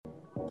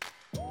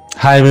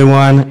Hi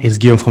everyone, it's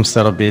Guillaume from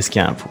Startup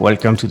Basecamp.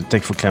 Welcome to the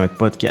Tech for Climate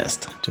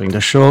podcast. During the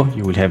show,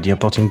 you will have the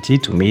opportunity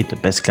to meet the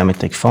best climate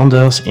tech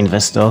founders,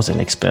 investors, and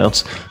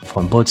experts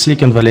from both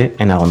Silicon Valley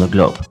and around the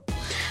globe.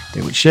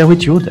 They will share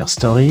with you their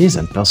stories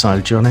and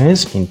personal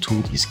journeys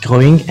into this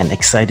growing and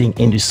exciting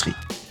industry,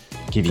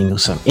 giving you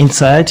some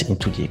insight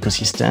into the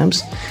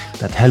ecosystems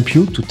that help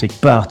you to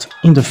take part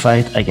in the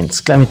fight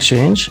against climate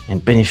change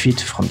and benefit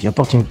from the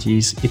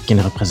opportunities it can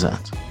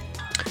represent.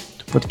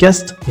 The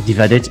podcast is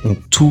divided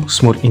in two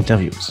small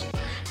interviews.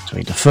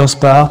 During the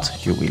first part,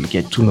 you will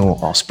get to know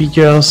our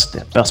speakers,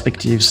 their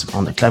perspectives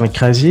on the climate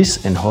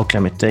crisis and how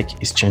climate tech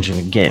is changing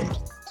the game.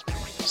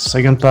 The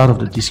second part of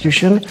the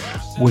discussion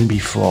will be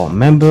for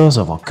members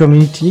of our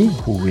community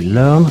who will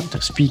learn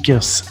the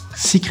speakers'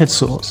 secret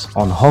sauce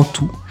on how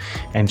to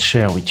and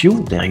share with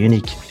you their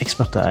unique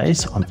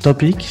expertise on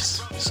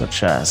topics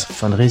such as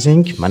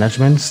fundraising,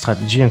 management,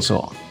 strategy, and so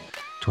on,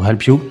 to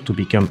help you to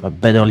become a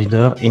better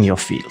leader in your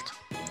field.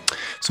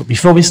 So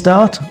before we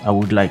start, I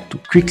would like to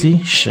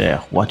quickly share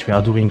what we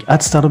are doing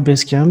at Startup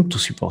Basecamp to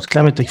support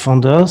climate tech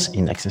founders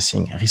in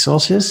accessing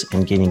resources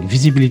and gaining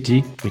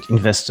visibility with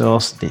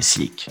investors they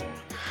seek.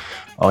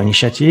 Our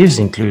initiatives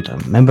include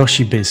a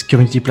membership-based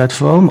community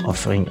platform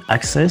offering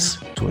access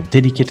to a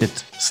dedicated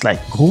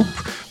Slack group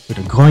with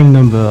a growing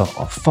number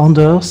of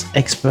founders,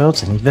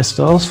 experts, and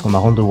investors from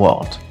around the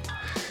world,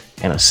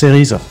 and a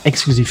series of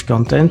exclusive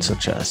content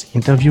such as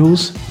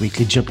interviews,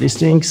 weekly job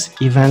listings,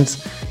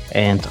 events,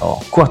 and our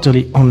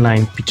quarterly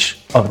online pitch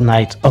of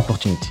night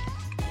opportunity.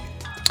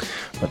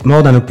 But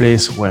more than a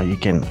place where you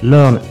can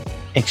learn,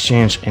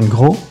 exchange, and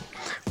grow,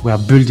 we are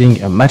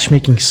building a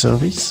matchmaking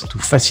service to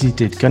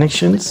facilitate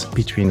connections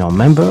between our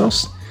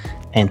members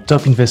and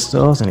top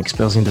investors and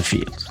experts in the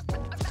field.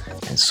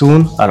 And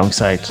soon,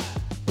 alongside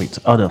with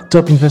other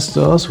top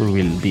investors, we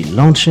will be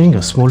launching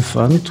a small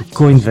fund to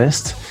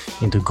co-invest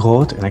in the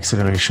growth and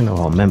acceleration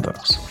of our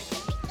members.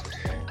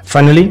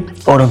 Finally,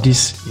 all of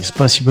this is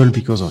possible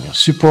because of your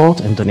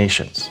support and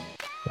donations.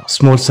 We are a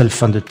small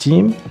self-funded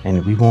team,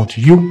 and we want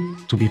you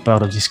to be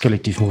part of this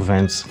collective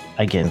movement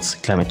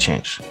against climate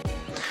change.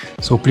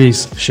 So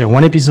please share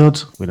one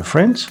episode with a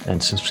friend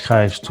and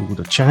subscribe to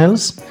the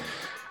channels.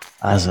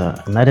 As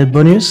an added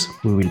bonus,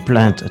 we will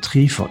plant a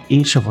tree for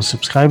each of our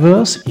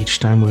subscribers each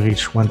time we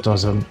reach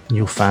 1,000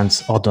 new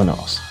fans or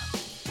donors.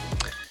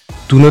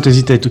 Do not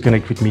hesitate to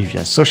connect with me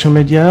via social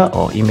media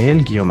or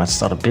email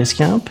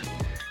guillaume@startupbasecamp.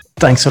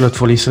 Thanks a lot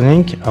for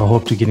listening. I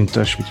hope to get in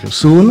touch with you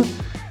soon.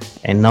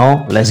 And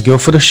now, let's go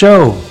for the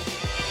show.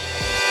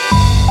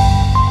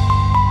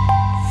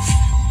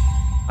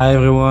 Hi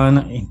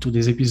everyone. In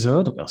today's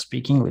episode, we are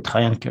speaking with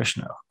Ryan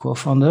Kushner,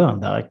 co-founder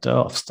and director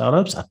of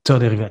startups at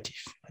Third Derivative,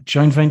 a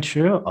joint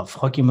venture of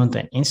Rocky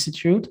Mountain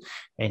Institute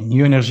and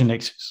New Energy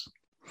Nexus.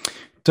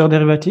 Third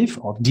Derivative,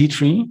 or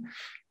D3,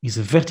 is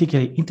a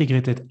vertically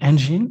integrated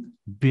engine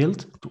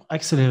built to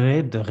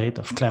accelerate the rate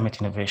of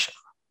climate innovation.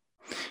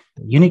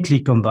 They uniquely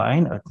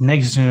combine a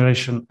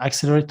next-generation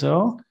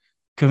accelerator,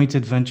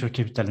 committed venture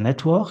capital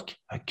network,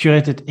 a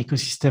curated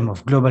ecosystem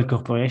of global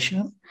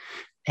corporations,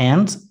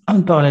 and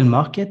unparalleled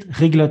market,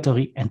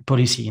 regulatory, and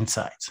policy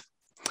insights.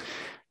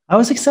 I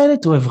was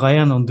excited to have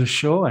Ryan on the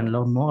show and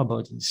learn more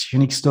about his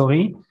unique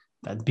story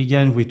that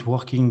began with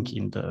working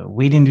in the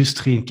weed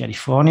industry in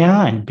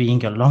California and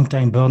being a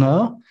longtime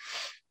burner,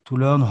 to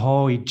learn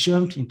how he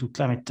jumped into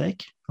climate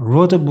tech,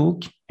 wrote a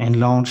book, and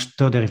launched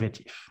Third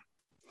Derivative,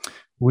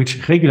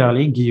 which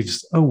regularly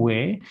gives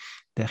away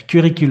their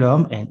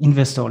curriculum and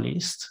investor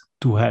list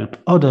to help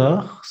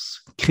others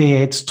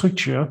create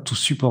structure to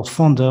support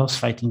founders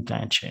fighting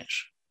climate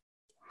change.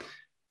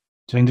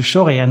 During the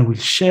show, Ryan will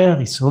share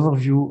his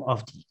overview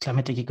of the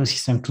climate tech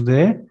ecosystem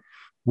today,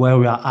 where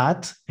we are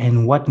at,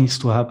 and what needs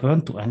to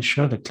happen to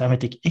ensure the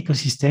climate tech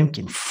ecosystem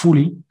can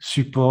fully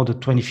support the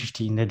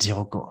 2050 net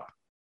zero goal.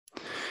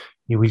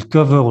 He will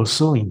cover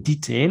also in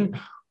detail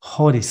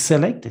how they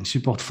select and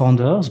support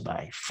founders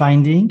by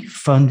finding,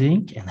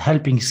 funding, and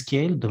helping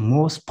scale the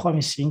most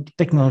promising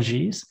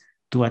technologies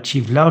to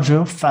achieve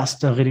larger,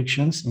 faster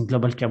reductions in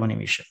global carbon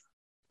emission.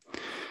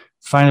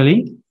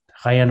 Finally,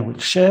 Ryan will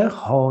share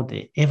how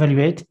they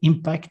evaluate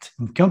impact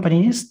in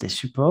companies they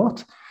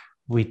support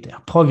with their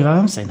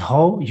programs and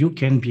how you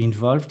can be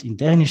involved in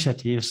their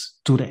initiatives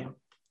today.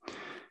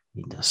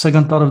 In the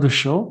second part of the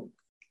show,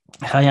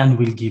 Ryan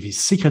will give his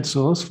secret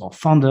sauce for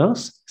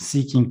founders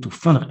seeking to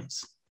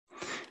fundraise.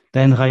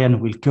 Then Ryan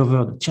will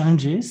cover the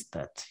challenges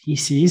that he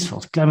sees for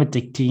climate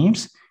tech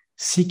teams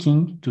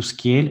seeking to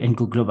scale and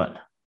go global.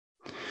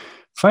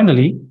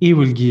 Finally, he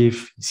will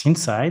give his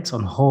insights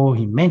on how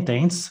he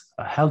maintains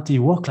a healthy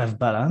work-life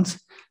balance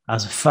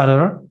as a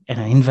father and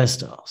an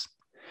investor.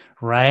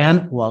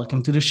 Ryan,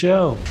 welcome to the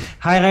show.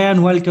 Hi,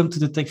 Ryan. Welcome to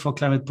the Tech for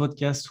Climate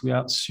podcast. We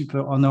are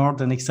super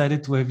honored and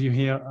excited to have you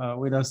here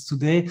with us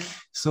today.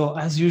 So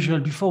as usual,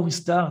 before we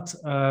start,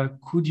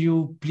 could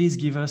you please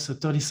give us a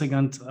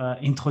 30-second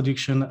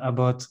introduction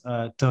about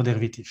Third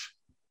Derivative?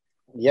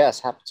 Yes,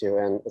 happy to.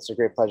 And it's a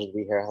great pleasure to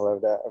be here. Hello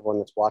to everyone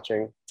that's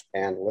watching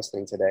and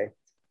listening today.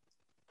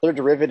 Third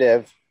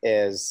Derivative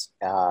is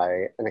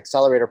an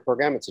accelerator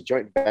program. It's a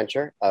joint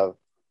venture of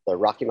the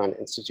Rocky Mountain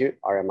Institute,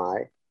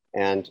 RMI,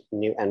 and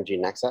New Energy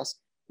Nexus.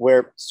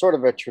 We're sort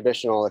of a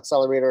traditional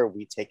accelerator.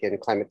 We take in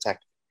climate tech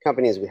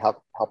companies, we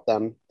help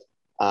them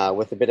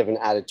with a bit of an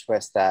added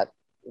twist that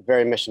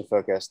very mission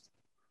focused,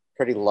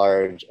 pretty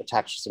large,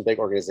 attached to some big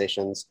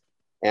organizations,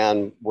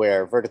 and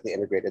we're vertically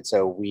integrated.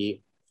 So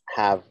we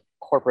have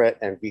corporate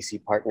and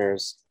VC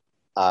partners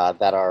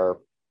that are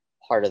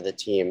part of the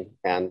team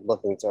and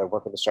looking to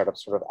work with the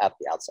startups sort of at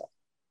the outset.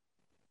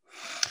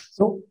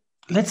 So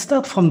let's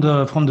start from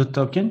the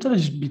top. Can you tell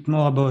us a bit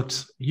more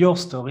about your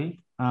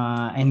story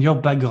and your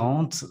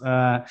background?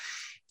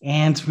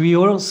 And we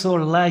also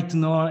like to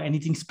know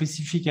anything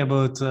specific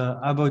about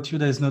you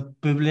that is not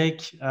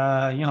public.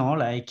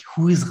 Like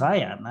who is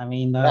Ryan? I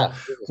mean,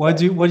 what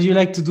do you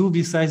like to do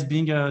besides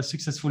being a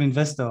successful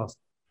investor?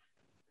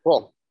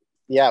 Cool.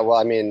 Yeah. Well,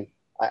 I mean,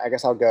 I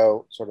guess I'll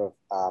go sort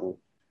of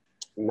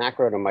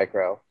macro to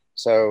micro.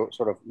 So,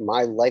 sort of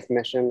my life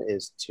mission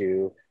is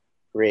to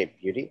create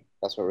beauty.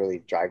 That's what really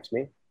drives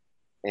me.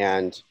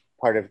 And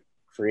part of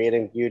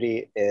creating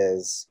beauty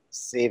is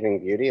saving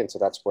beauty. And so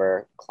that's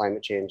where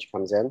climate change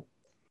comes in.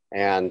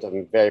 And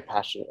I'm very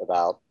passionate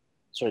about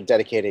sort of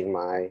dedicating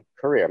my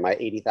career, my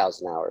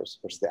 80,000 hours,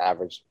 which is the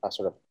average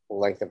sort of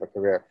length of a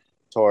career,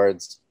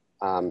 towards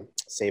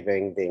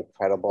saving the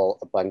incredible,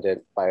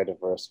 abundant,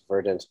 biodiverse,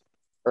 verdant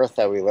earth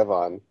that we live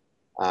on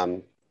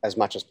as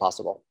much as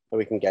possible. And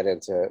we can get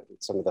into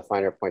some of the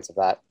finer points of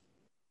that.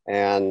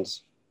 And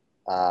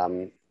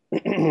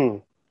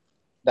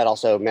that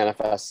also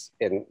manifests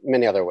in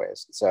many other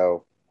ways.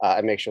 So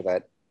I make sure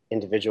that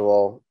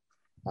individual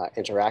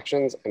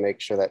interactions, I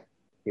make sure that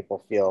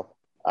people feel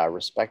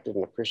respected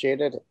and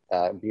appreciated,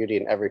 beauty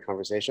in every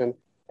conversation.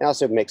 I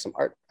also make some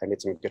art. I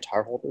made some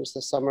guitar holders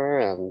this summer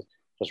and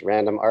just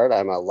random art.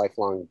 I'm a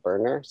lifelong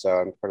burner, so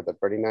I'm part of the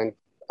Burning Man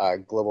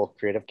global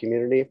creative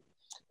community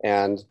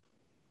and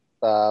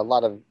a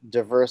lot of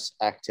diverse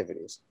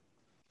activities.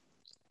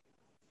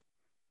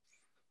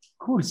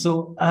 Cool.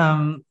 So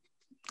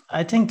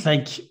I think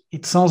like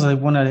it sounds like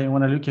when I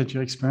look at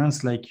your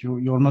experience, like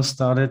you almost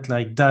started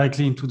like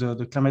directly into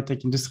the climate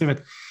tech industry,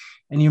 but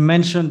and you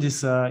mentioned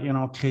this,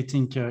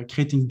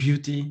 creating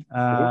beauty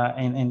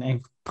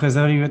and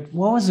preserving it.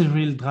 What was the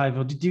real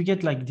driver? Did you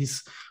get like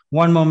this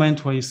one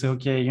moment where you say,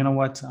 okay, you know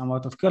what, I'm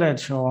out of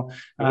college or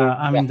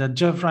I'm in that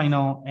job right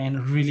now,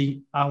 and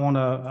really I want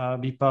to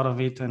be part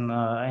of it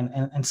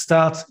and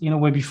start in a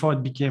way before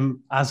it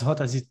became as hot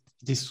as it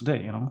is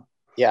today, you know?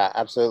 Yeah,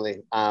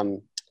 absolutely.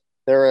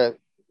 There are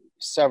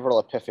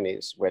several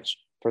epiphanies which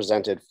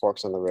presented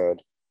forks in the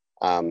road,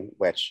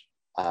 which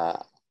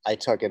I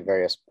took at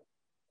various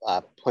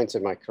points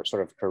in my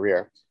sort of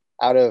career.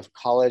 Out of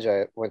college,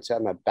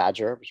 I'm a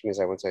Badger, which means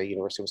I went to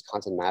University of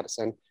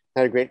Wisconsin-Madison.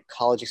 Had a great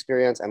college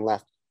experience and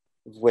left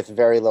with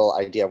very little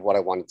idea of what I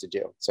wanted to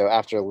do. So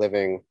after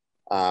living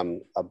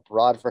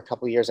abroad for a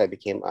couple of years, I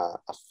became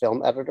a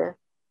film editor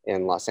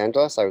in Los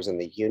Angeles. I was in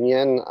the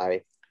union.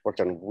 I worked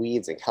on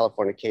Weeds and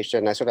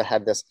Californication. I sort of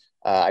had this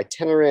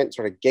itinerant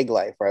sort of gig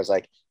life where I was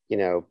like,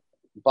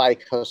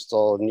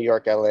 bi-coastal, New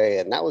York, LA,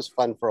 and that was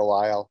fun for a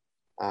while.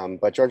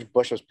 But George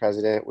Bush was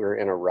president. We were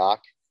in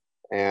Iraq,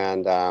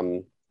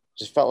 and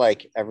just felt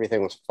like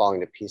everything was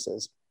falling to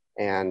pieces.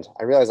 And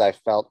I realized I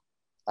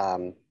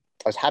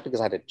was happy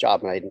because I had a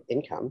job and I had an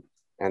income,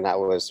 and that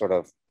was sort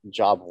of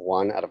job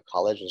one out of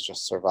college, was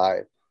just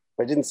survive.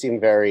 But it didn't seem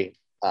very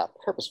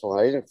purposeful,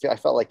 and I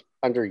felt like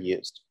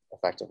underused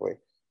effectively.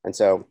 And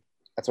so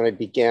that's when I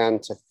began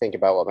to think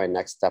about what my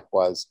next step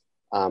was.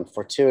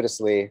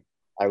 Fortuitously,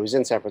 I was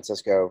in San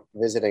Francisco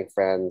visiting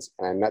friends,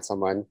 and I met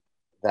someone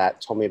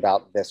that told me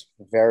about this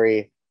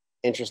very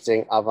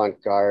interesting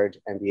avant-garde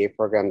MBA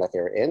program that they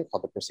were in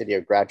called the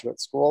Presidio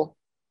Graduate School.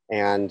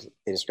 And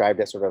they described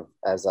it sort of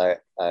as a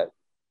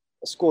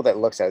school that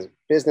looks at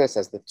business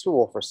as the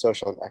tool for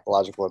social and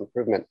ecological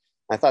improvement.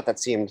 I thought that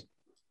seemed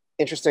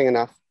interesting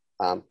enough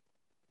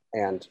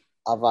and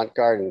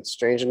avant-garde and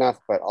strange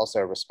enough, but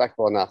also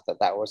respectable enough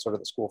that was sort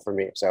of the school for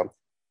me. So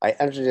I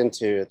entered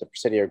into the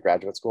Presidio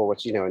Graduate School,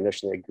 which,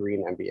 initially a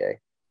green MBA.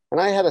 And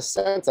I had a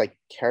sense I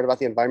cared about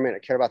the environment, I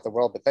cared about the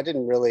world, but that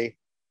didn't really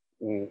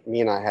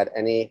mean I had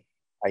any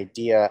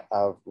idea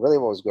of really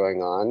what was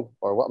going on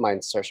or what my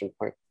insertion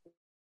point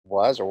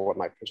was or what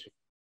my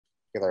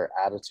particular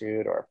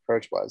attitude or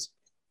approach was.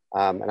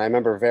 And I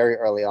remember very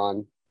early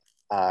on,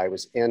 I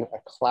was in a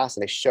class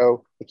and they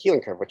show the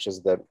Keeling curve, which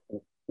is the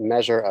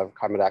measure of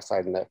carbon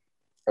dioxide in the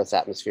Earth's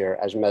atmosphere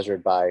as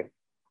measured by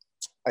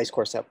ice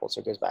core samples.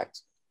 So it goes back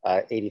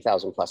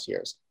 80,000 plus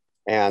years.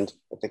 And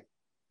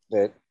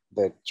the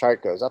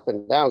chart goes up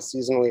and down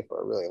seasonally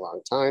for a really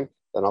long time.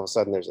 Then all of a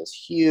sudden there's this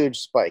huge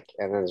spike,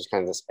 and then there's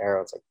kind of this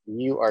arrow. It's like,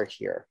 you are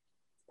here.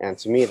 And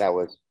to me, that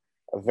was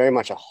very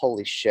much a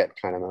holy shit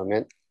kind of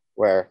moment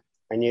where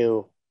I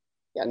knew,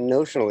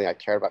 notionally I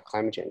cared about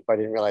climate change, but I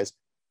didn't realize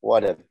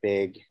what a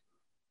big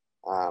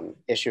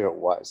issue it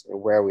was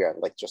and where we are,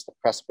 like just the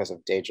precipice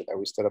of danger that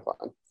we stood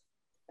upon.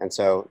 And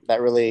so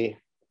that really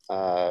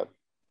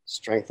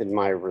strengthened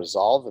my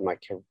resolve and my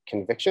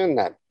conviction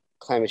that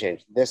climate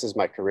change, this is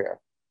my career.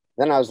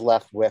 Then I was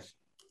left with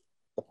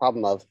the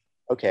problem of,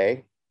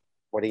 okay,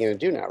 what are you going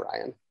to do now,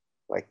 Ryan?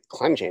 Like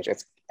climate change,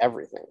 it's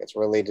everything. It's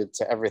related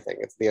to everything.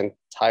 It's the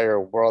entire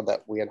world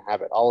that we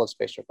inhabit, all of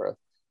Spaceship Earth.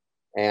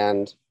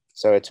 And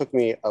so it took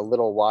me a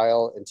little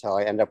while until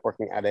I ended up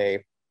working at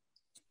a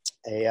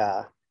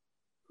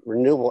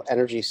renewable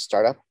energy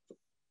startup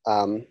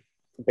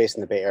based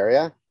in the Bay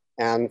Area.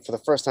 And for the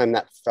first time,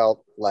 that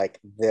felt like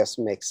this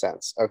makes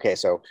sense. Okay,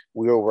 so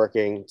we were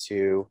working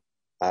to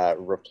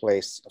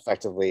replace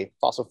effectively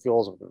fossil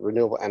fuels with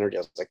renewable energy.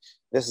 I was like,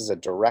 this is a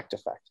direct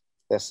effect.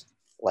 This,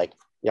 like,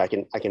 yeah, I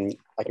can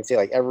see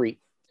like every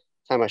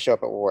time I show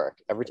up at work,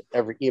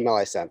 every email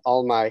I send,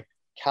 all my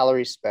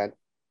calories spent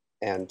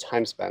and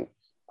time spent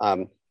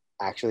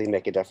actually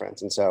make a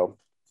difference. And so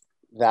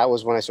that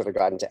was when I sort of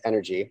got into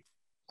energy.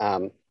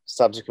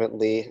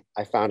 Subsequently,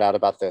 I found out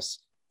about this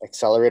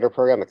accelerator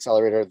program.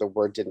 Accelerator, the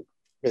word didn't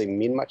really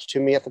mean much to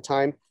me at the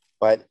time,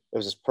 but it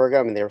was this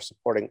program and they were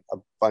supporting a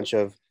bunch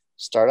of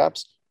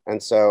startups.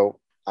 And so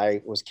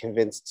I was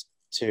convinced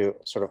to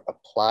sort of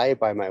apply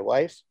by my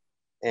wife.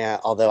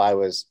 And although I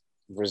was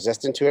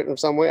resistant to it in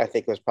some way, I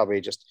think it was probably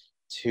just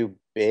too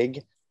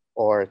big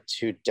or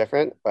too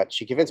different, but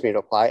she convinced me to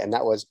apply. And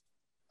that was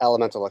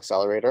Elemental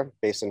Accelerator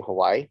based in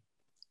Hawaii.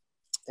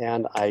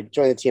 And I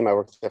joined the team. I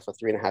worked there for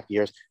 3.5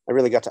 years. I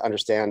really got to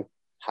understand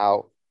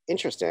how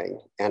interesting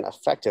and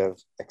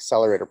effective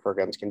accelerator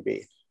programs can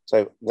be.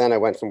 So then I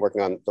went from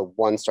working on the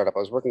one startup I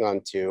was working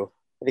on to,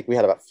 I think we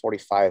had about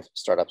 45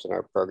 startups in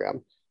our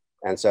program.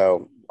 And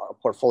so a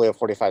portfolio of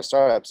 45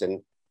 startups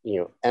in,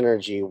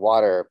 energy,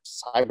 water,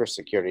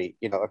 cybersecurity,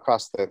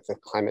 across the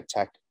climate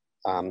tech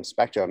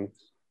spectrum,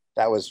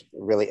 that was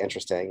really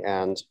interesting.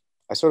 And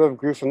I sort of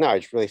grew from there. I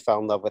just really fell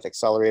in love with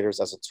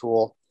accelerators as a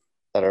tool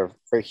that are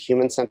very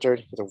human-centered.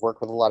 You get to work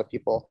with a lot of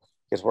people,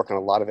 you get to work on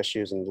a lot of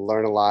issues and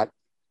learn a lot.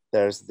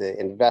 There's the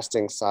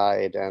investing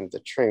side and the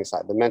training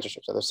side, the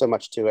mentorship side. There's so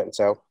much to it. And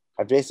so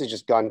I've basically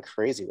just gone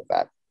crazy with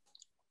that.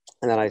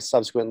 And then I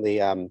subsequently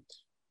had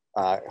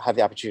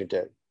the opportunity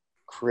to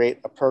create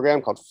a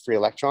program called Free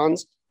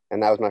Electrons.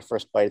 And that was my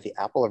first bite at the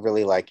apple of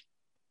really like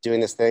doing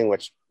this thing,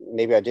 which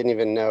maybe I didn't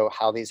even know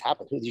how these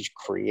happen. Who do you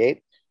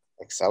create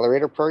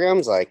accelerator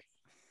programs? Like,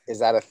 is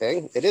that a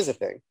thing? It is a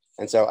thing.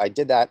 And so I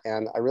did that,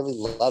 and I really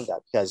love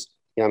that because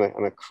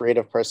I'm a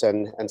creative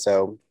person, and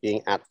so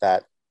being at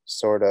that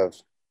sort of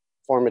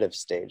formative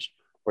stage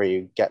where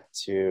you get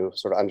to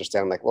sort of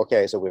understand, like,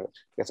 okay, so we've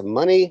got some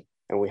money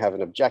and we have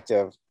an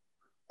objective,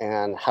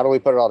 and how do we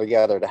put it all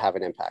together to have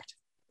an impact?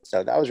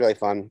 So that was really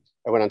fun.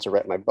 I went on to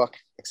write my book,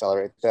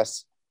 Accelerate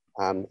This,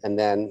 and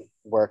then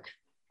work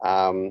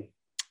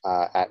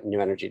at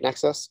New Energy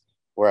Nexus,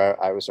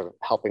 where I was sort of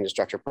helping to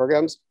structure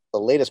programs. The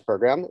latest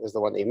program is the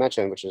one that you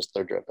mentioned, which is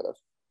Third Derivative.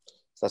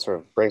 So that sort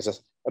of brings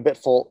us a bit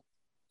full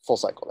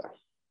cycle there.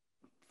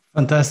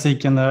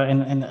 Fantastic, and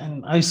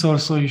I saw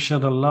also you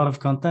shared a lot of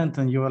content,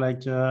 and you were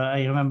like,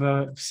 I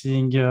remember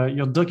seeing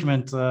your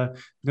document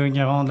going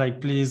around, like,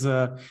 please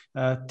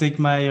take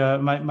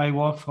my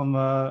work from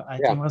I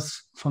think it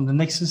was from the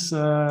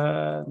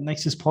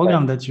Nexus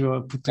program that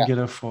you put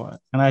together for,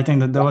 and I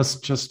think that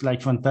was just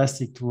like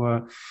fantastic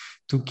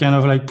to kind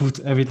of like put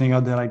everything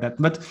out there like that.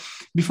 But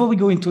before we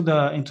go into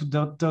the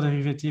third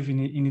derivative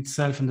in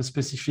itself and the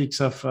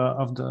specifics of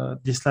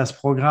this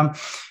last program.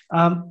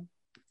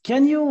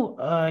 Can you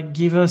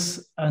give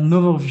us an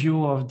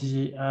overview of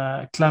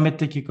the climate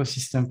tech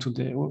ecosystem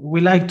today? We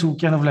like to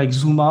kind of like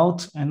zoom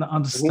out and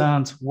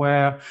understand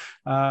where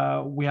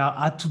we are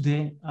at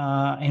today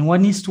and what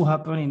needs to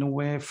happen in a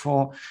way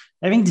for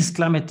having this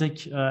climate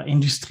tech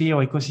industry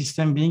or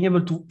ecosystem being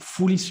able to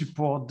fully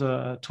support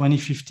the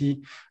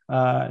 2050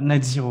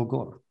 net zero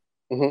goal.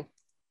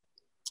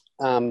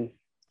 So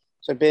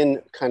I've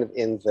been kind of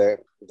in the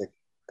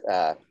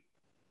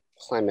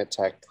climate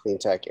tech, clean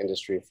tech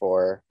industry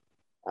for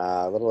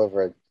a little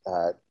over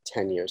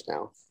 10 years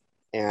now.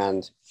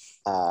 And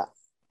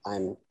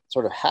I'm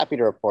sort of happy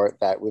to report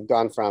that we've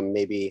gone from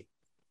maybe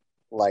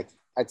like,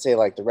 I'd say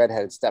like the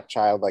redheaded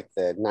stepchild, like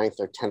the 9th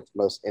or 10th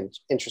most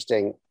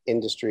interesting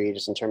industry,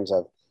 just in terms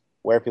of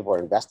where people are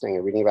investing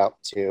and reading about,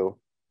 to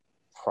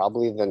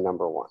probably the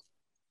number one.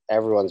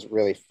 Everyone's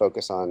really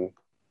focused on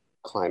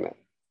climate,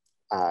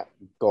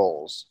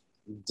 goals,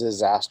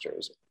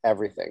 disasters,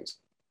 everything.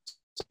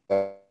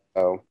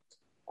 So,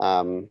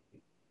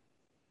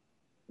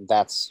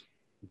 that's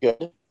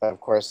good. But of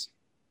course,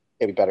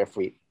 it'd be better if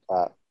we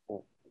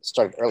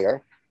started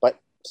earlier. But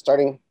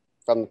starting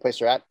from the place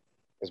you're at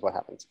is what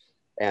happens.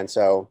 And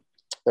so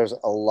there's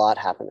a lot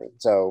happening.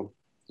 So,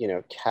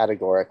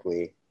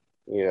 categorically,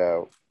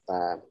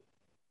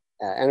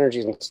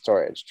 energy and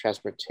storage,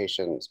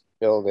 transportations,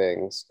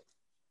 buildings,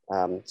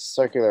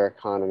 circular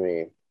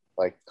economy,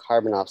 like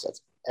carbon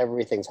offsets,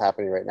 everything's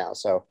happening right now.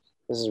 So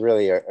this is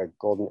really a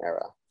golden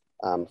era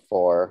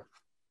for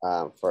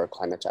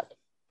climate tech.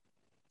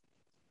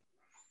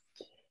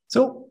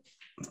 So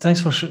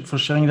thanks for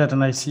sharing that.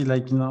 And I see,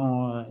 like,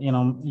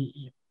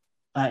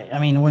 I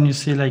mean, when you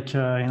see like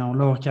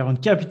lower carbon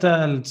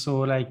capital,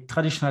 so like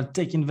traditional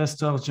tech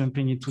investors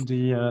jumping into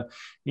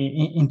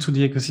into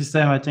the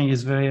ecosystem, I think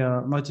is very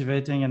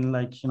motivating. And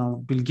like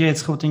Bill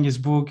Gates writing his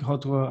book, How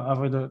to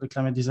Avoid the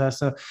Climate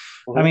Disaster.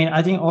 Mm-hmm. I mean,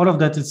 I think all of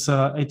that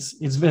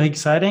it's very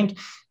exciting.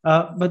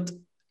 But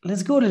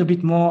let's go a little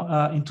bit more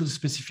into the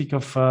specific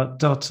of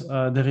third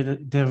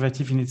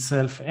derivative in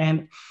itself.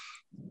 And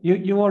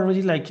you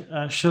already like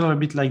shared a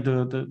bit like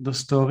the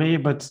story,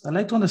 but I'd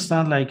like to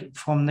understand like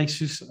from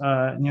Nexus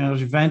New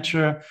Energy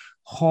Venture,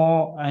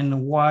 how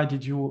and why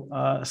did you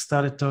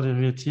start a third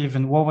derivative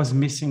and what was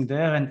missing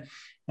there, and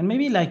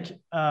maybe like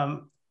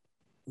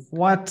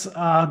what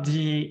are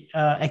the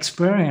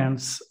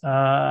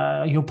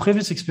your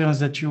previous experience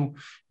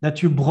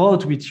that you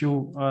brought with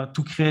you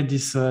to create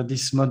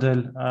this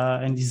model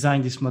and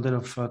design this model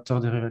of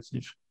third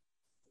derivative?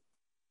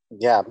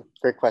 Yeah,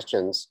 great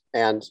questions.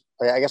 And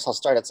I guess I'll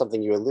start at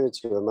something you alluded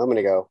to a moment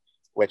ago,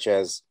 which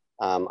is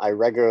I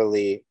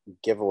regularly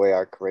give away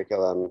our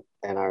curriculum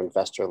and our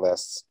investor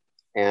lists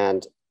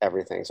and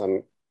everything. So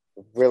I'm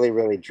really,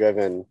 really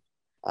driven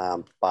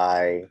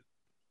by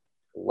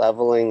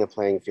leveling the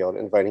playing field,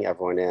 inviting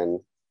everyone in,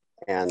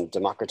 and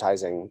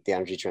democratizing the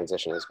energy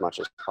transition as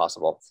much as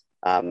possible.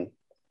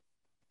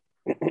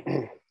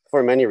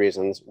 For many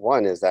reasons.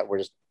 One is that we're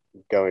just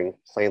going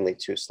plainly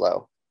too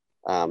slow.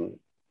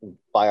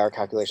 By our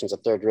calculations, a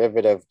third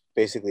derivative,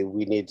 basically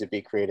we need to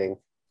be creating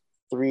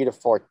 3 to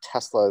 4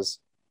 Teslas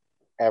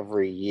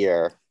every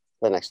year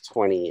for the next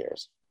 20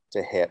 years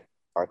to hit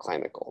our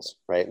climate goals,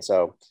 right? And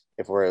so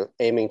if we're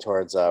aiming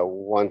towards a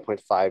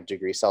 1.5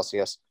 degrees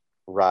Celsius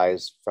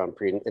rise from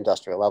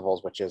pre-industrial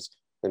levels, which is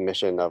the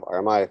mission of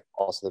RMI,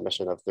 also the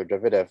mission of third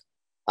derivative,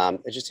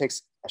 it just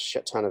takes a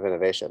shit ton of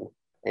innovation.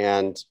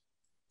 And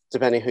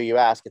depending who you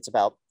ask, it's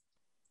about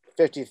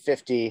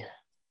 50-50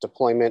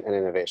 deployment and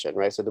innovation,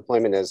 right? So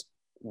deployment is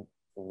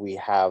we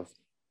have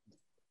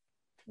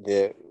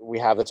the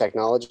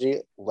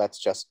technology, let's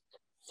just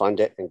fund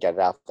it and get it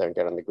out there and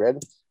get on the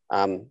grid.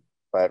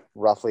 But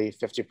roughly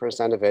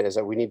 50% of it is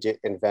that we need to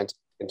invent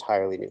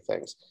entirely new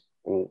things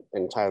and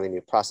entirely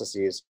new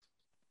processes,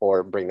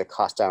 or bring the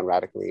cost down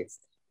radically,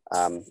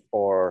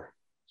 or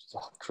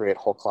create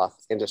whole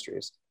cloth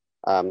industries.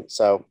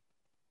 So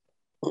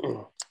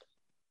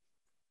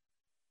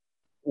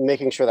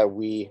making sure that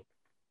we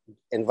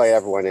invite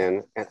everyone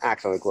in and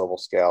act on a global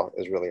scale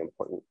is really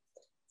important.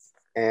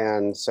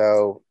 And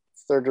so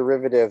third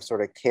derivative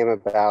sort of came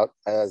about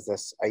as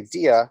this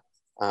idea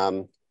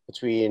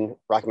between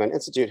Rocky Mountain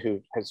Institute,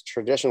 who has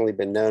traditionally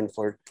been known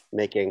for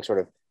making sort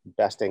of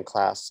best in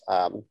class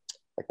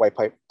like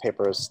white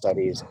papers,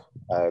 studies,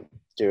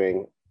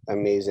 doing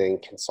amazing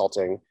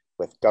consulting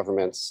with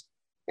governments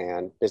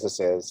and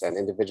businesses and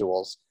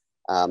individuals.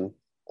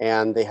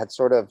 And they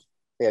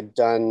had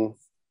done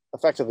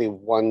effectively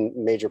one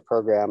major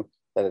program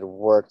that had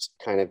worked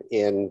kind of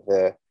in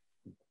the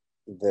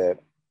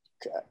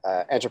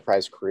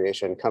enterprise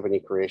creation, company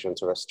creation,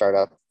 sort of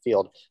startup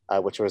field,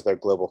 which was their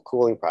Global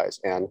Cooling Prize.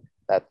 And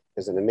that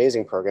is an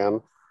amazing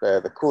program.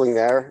 The cooling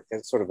there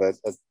is sort of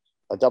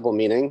a double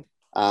meaning.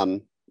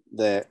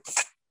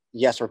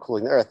 Yes, we're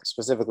cooling the earth.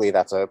 Specifically,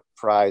 that's a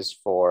prize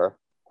for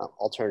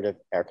alternative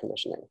air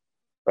conditioning,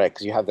 right?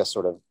 Because you have this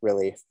sort of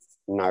really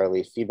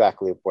gnarly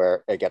feedback loop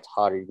where it gets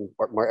hotter, you need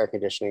more air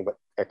conditioning, but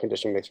air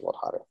conditioning makes the world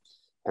hotter.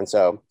 And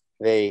so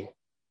they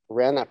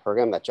ran that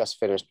program that just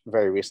finished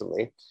very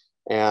recently.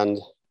 And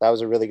that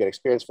was a really good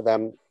experience for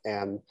them.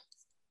 And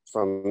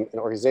from an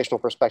organizational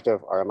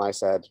perspective, RMI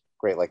said,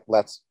 great, like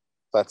let's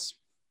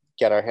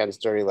get our hands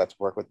dirty, let's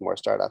work with more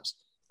startups.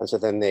 And so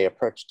then they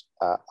approached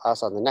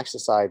us on the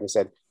Nexus side and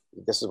said,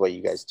 this is what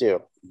you guys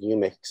do. You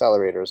make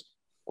accelerators,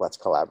 let's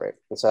collaborate.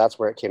 And so that's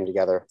where it came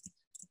together.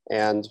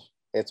 And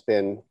it's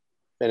been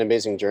an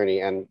amazing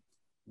journey. And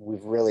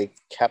we've really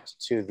kept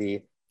to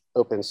the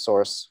open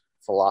source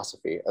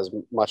philosophy as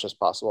much as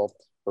possible.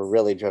 We're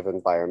really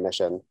driven by our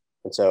mission.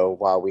 And so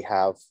while we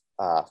have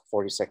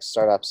 46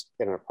 startups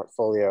in our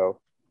portfolio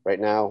right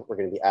now, we're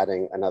going to be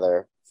adding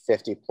another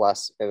 50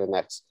 plus in the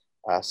next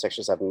 6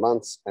 or 7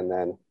 months, and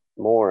then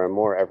more and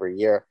more every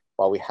year.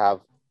 While we have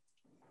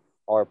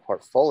our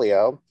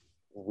portfolio,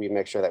 we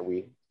make sure that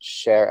we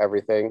share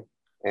everything.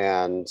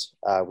 And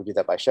we do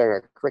that by sharing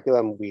our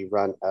curriculum. We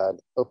run an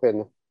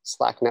open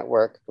Slack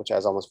network, which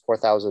has almost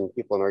 4,000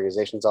 people and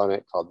organizations on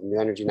it, called the New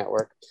Energy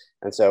Network.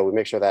 And so we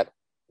make sure that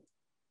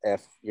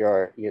if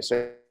you're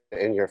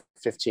in your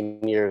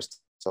 15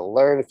 years to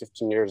learn,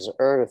 15 years to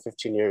earn, and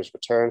 15 years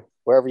return,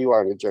 wherever you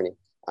are in your journey,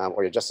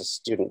 or you're just a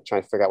student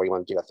trying to figure out what you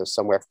want to do, that there's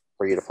somewhere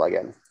for you to plug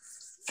in.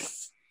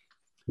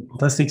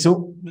 Fantastic.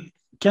 So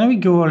can we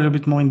go a little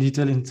bit more in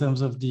detail in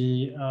terms of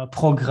the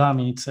program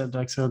itself, the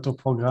accelerator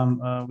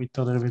program with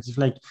third derivative?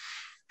 Like,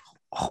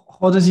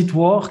 how does it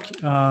work?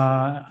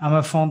 I'm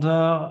a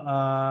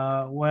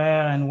founder.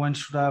 Where and when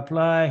should I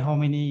apply? How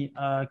many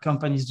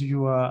companies do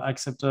you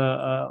accept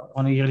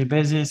on a yearly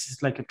basis?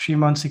 It's like a 3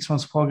 months, 6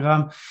 months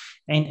program.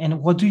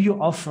 And what do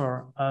you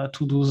offer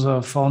to those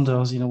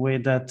founders in a way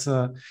that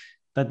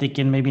that they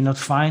can maybe not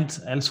find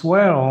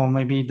elsewhere, or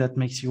maybe that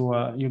makes you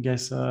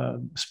guys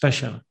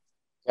special?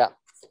 Yeah.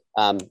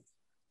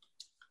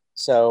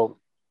 So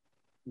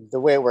the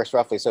way it works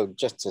roughly, so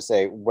just to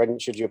say, when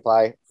should you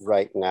apply?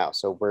 Right now.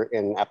 So we're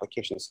in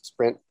application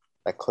sprint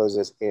that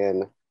closes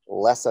in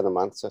less than a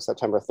month. So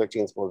September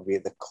 13th will be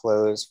the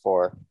close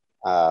for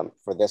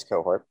this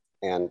cohort.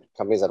 And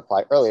companies that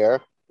apply earlier,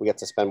 we get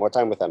to spend more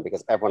time with them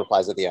because everyone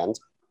applies at the end.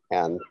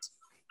 And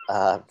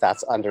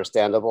that's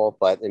understandable,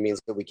 but it means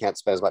that we can't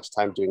spend as much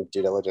time doing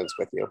due diligence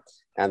with you.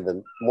 And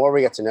the more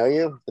we get to know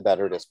you, the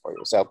better it is for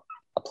you. So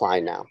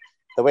apply now.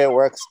 The way it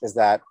works is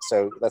that,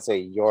 so let's say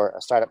you're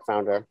a startup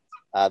founder.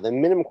 The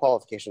minimum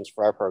qualifications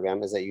for our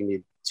program is that you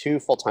need 2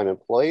 full-time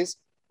employees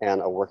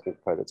and a working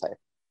prototype,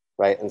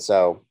 right? And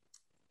so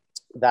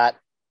that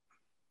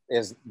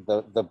is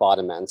the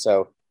bottom end.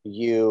 So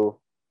you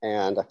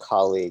and a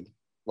colleague,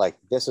 like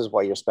this is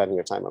what you're spending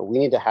your time on. We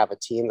need to have a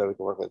team that we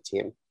can work with a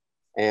team.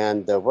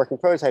 And the working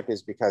prototype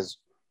is because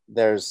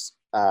there's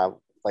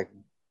like,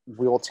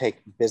 we will take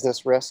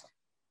business risk,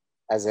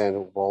 as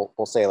in we'll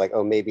say like,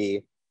 oh,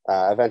 maybe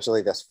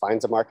eventually this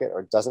finds a market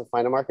or doesn't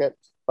find a market,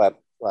 but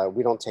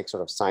we don't take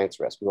sort of science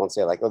risk. We won't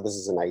say like, oh, this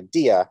is an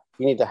idea.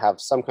 You need to have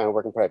some kind of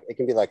working prototype. It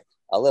can be like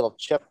a little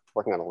chip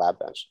working on a lab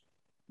bench.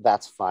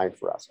 That's fine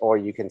for us. Or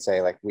you can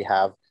say like, we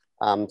have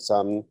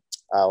some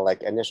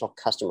like initial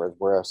customers,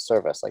 we're a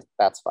service, like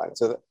that's fine.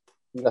 So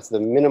that's the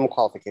minimum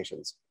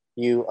qualifications.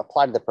 You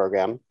apply to the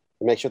program,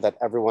 you make sure that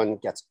everyone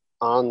gets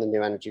on the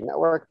New Energy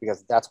Network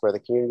because that's where the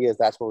community is,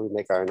 that's where we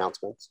make our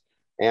announcements.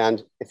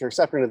 And if you're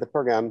accepted into the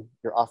program,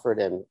 you're offered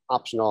an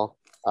optional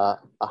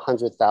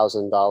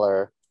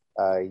 $100,000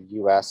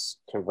 US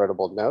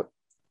convertible note.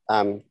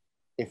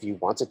 If you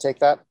want to take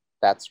that,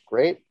 that's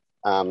great.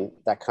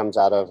 That comes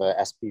out of a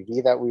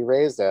SPV that we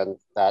raised, and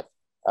that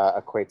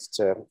equates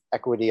to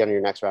equity on your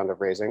next round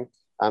of raising.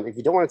 If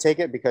you don't want to take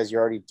it because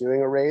you're already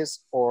doing a raise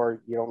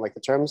or you don't like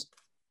the terms,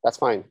 that's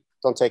fine.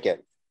 Don't take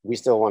it. We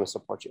still want to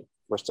support you.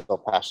 We're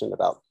still passionate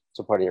about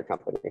supporting your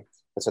company.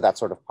 And so that's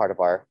sort of part of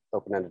our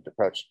open-ended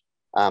approach.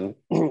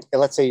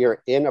 Let's say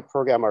you're in a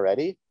program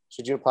already.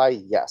 Should you apply?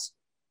 Yes.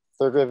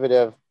 Third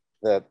derivative,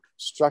 the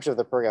structure of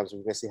the programs,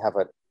 we basically have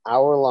an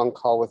hour-long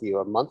call with you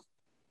a month.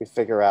 We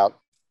figure out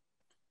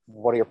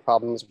what are your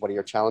problems, what are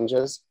your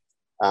challenges,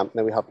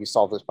 then we help you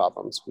solve those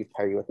problems. We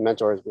pair you with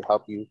mentors. We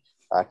help you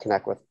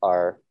connect with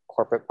our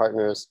corporate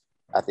partners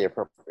at the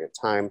appropriate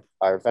time,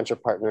 our venture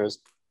partners.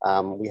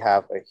 We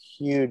have a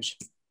huge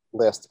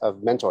list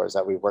of mentors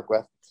that we work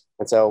with.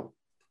 And so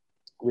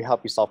we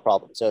help you solve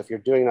problems. So if you're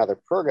doing another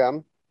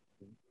program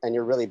and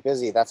you're really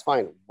busy, that's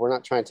fine. We're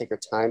not trying to take your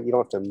time. You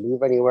don't have to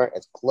move anywhere.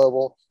 It's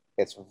global,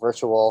 it's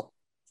virtual.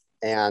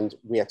 And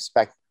we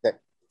expect that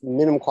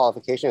minimum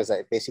qualification is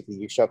that basically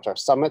you show up to our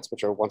summits,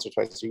 which are once or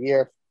twice a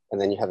year, and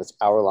then you have this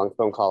hour-long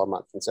phone call a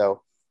month. And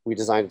so we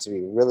designed it to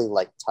be really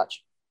light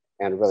touch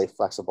and really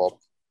flexible,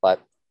 but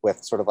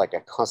with sort of like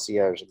a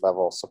concierge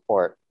level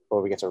support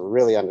where we get to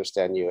really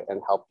understand you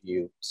and help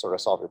you sort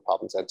of solve your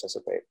problems,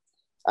 anticipate.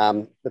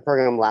 The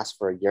program lasts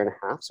for a year and a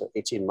half, so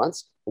 18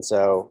 months. And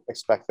so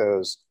expect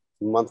those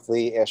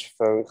monthly-ish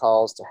phone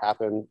calls to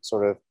happen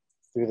sort of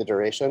through the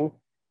duration.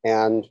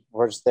 And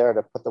we're just there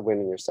to put the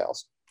wind in your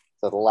sails.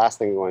 So the last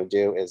thing we want to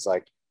do is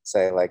like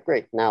say like,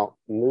 great, now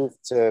move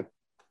to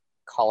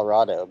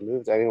Colorado,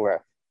 move to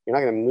anywhere. You're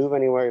not going to move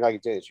anywhere. You're not going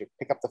to do this. You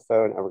pick up the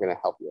phone and we're going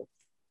to help you.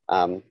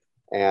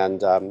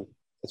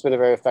 It's been a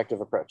very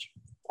effective approach.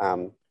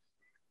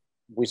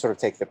 We sort of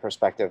take the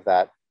perspective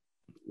that,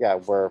 yeah,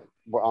 we're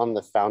on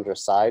the founder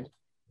side.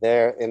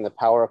 They're in the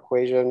power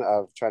equation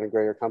of trying to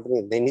grow your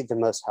company. They need the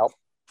most help.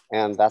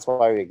 And that's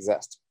why we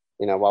exist.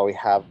 You know, while we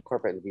have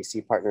corporate and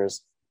VC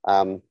partners,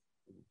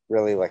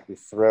 really like we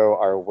throw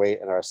our weight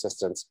and our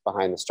assistance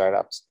behind the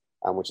startups,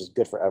 which is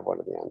good for everyone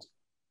in the end.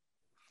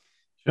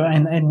 Sure.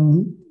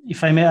 And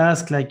if I may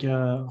ask, like,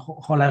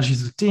 how large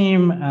is the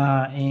team,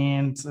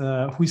 and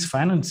who is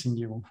financing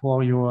you? Who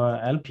are your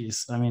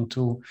LPs? I mean,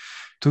 to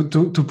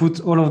put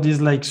all of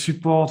this like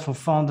support for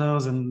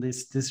founders and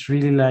this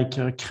really like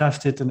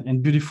crafted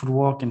and beautiful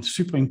work and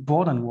super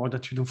important work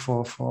that you do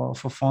for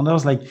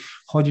founders. Like,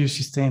 how do you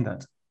sustain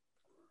that?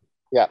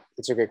 Yeah,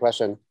 it's a great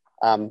question.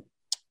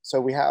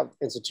 So we have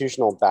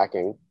institutional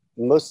backing.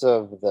 Most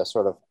of the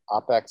sort of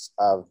OpEx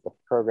of the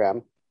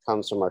program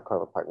comes from our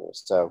corporate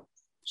partners. So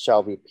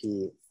Shell,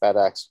 BP,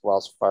 FedEx,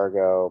 Wells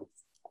Fargo,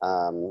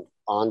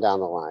 on down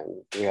the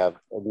line. We have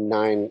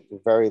 9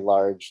 very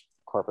large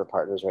corporate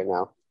partners right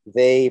now.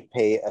 They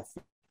pay a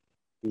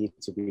fee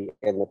to be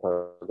in the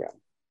program.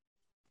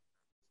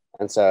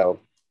 And so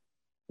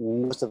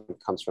most of it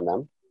comes from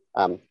them.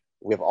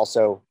 We have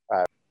also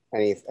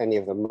any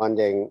of the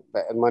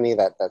money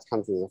that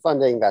comes through the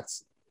funding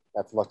that's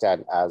looked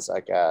at as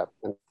like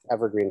an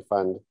evergreen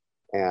fund.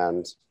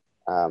 And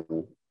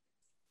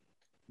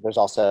there's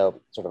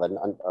also sort of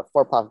a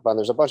for-profit fund.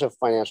 There's a bunch of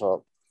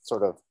financial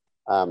sort of,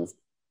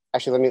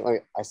 actually, let me,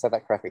 I said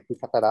that correctly. Can you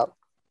cut that out?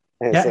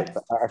 And yeah.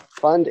 So our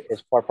fund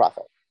is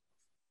for-profit.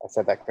 I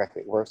said that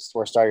correctly. We're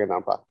starting a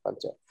nonprofit fund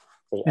too.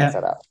 So yeah. I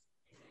said that.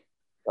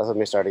 Let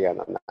me start again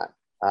on that.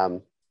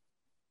 Um,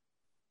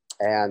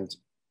 and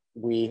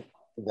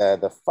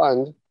the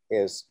fund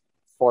is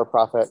for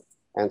profit,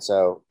 and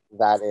so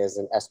that is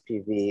an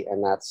SPV,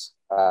 and that's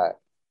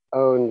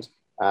owned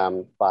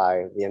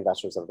by the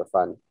investors of the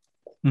fund.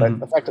 But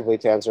effectively,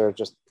 to answer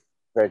just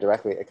very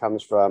directly, it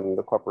comes from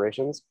the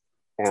corporations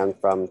and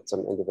from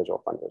some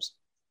individual funders.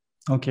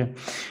 Okay,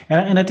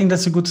 and I think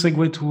that's a good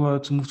segue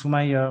to move to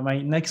my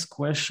my next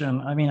question.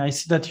 I mean, I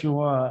see that you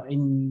are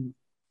in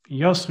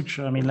your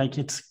structure. I mean, like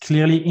it's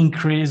clearly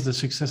increased the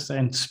success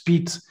and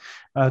speed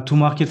to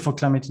market for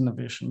climate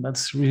innovation.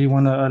 That's really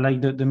one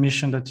like the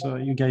mission that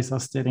you guys are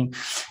stating.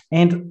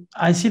 And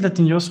I see that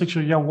in your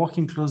structure, you are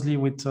working closely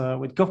with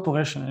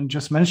corporation, and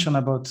just mentioned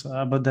about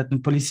that in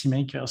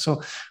policymakers.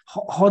 So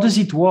how does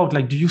it work?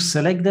 Like, do you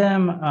select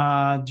them?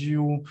 Do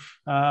you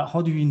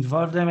how do you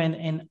involve them?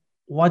 And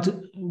what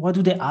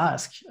do they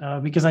ask?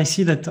 Because I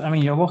see that, I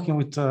mean, you're working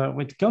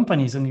with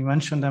companies, and you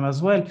mentioned them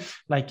as well,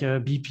 like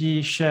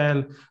BP,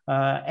 Shell,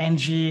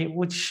 Engie,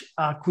 which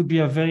could be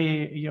a very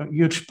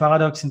huge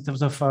paradox in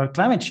terms of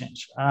climate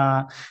change.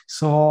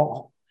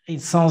 So it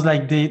sounds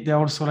like they're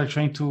also like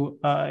trying to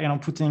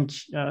putting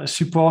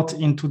support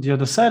into the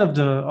other side of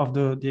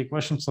the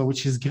equation. So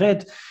which is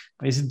great.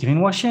 Is it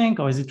greenwashing,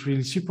 or is it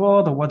really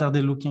support, or what are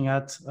they looking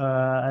at?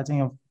 I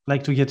think I'd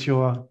like to get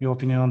your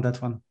opinion on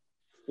that one.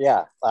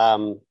 Yeah,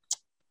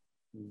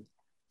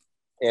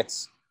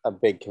 it's a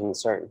big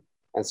concern.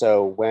 And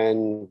so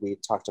when we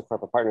talk to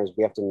corporate partners,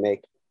 we have to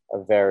make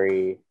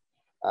we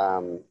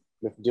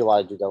have to do a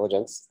lot of due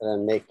diligence and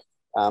then make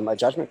a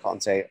judgment call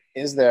and say,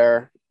 is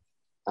their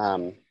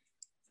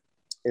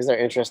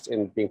interest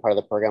in being part of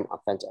the program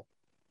authentic?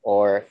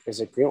 Or is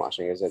it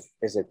greenwashing?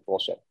 Is it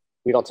bullshit?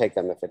 We don't take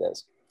them if it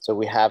is. So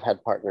we have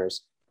had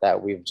partners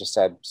that we've just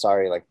said,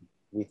 sorry, like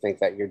we think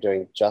that you're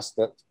doing just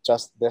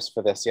this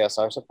for the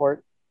CSR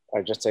support,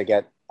 or just to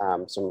get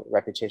some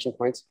reputation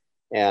points.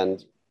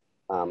 And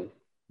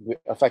we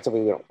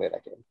don't play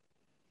that game,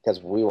 because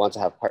we want to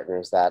have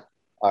partners that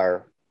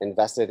are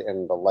invested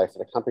in the life of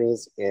the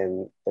companies,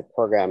 in the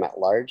program at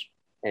large,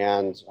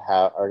 and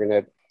are going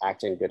to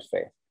act in good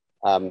faith.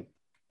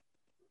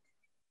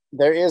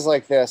 There is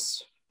like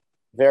this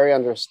very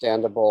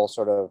understandable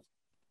sort of,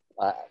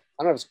 I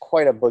don't know if it's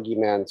quite a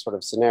boogeyman sort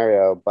of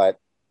scenario, but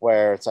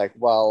where it's like,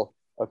 well,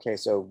 okay,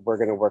 so we're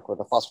going to work with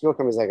the fossil fuel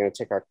companies that are going to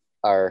take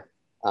our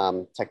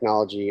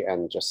technology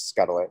and just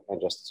scuttle it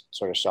and just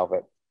sort of shelve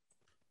it.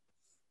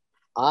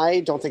 I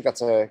don't think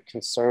that's a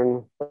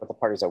concern with the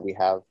partners that we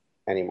have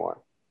anymore.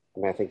 I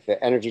mean, I think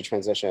the energy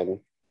transition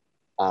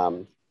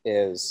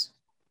is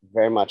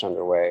very much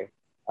underway.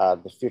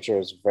 The future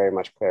is very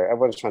much clear.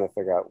 Everyone's trying to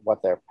figure out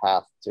what their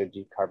path to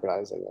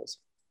decarbonizing is.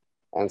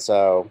 And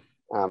so,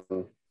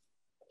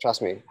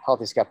 trust me,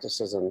 healthy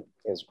skepticism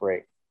is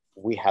great.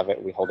 We have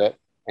it, we hold it,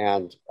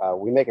 and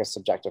we make a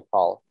subjective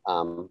call,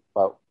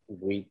 but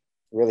we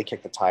really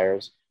kick the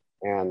tires,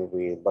 and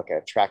we look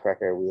at track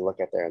record, we look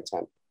at their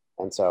intent.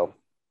 And so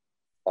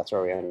that's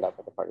where we end up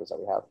with the partners that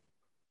we have.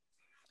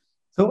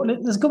 So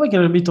let's go back a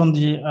little bit on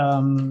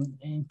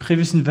the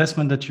previous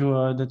investment that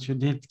you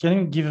did. Can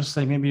you give us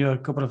like maybe a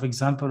couple of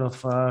examples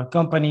of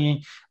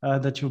company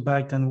that you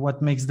backed and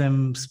what makes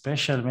them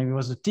special? Maybe it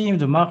was the team,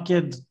 the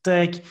market, the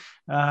tech,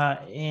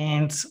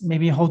 and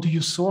maybe how do you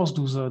source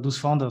those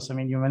founders? I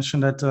mean, you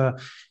mentioned that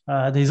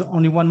there's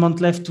only 1 month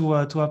left to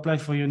apply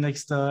for your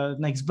next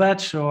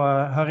batch. So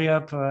hurry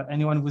up,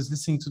 anyone who's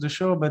listening to the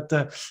show. But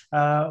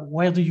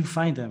where do you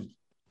find them?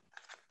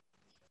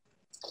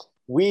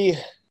 We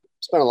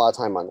spent a lot of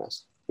time on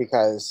this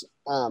because,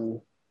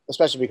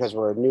 especially because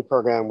we're a new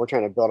program, we're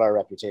trying to build our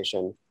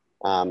reputation.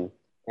 And,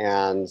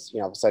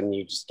 all of a sudden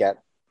you just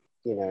get,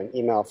 an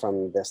email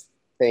from this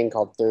thing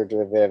called Third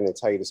Derivative, and they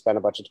tell you to spend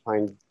a bunch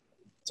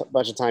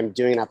of time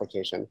doing an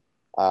application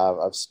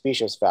of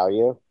specious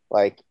value.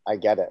 Like, I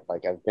get it.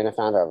 Like, I've been a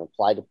founder, I've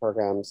applied to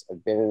programs,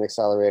 I've been an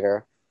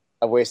accelerator,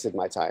 I've wasted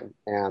my time.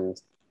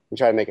 And we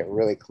try to make it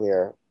really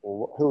clear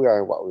who we are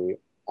and what we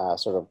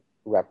sort of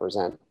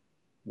represent.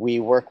 We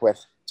work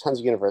with tons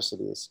of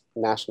universities,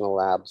 national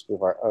labs. We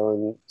have our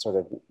own sort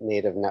of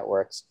native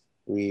networks.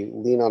 We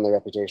lean on the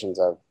reputations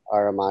of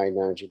RMI,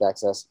 No Energy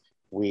Access.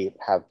 We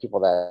have people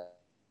that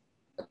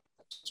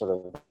sort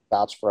of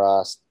vouch for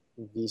us,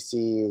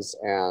 VCs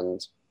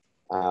and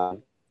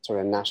sort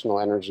of national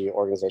energy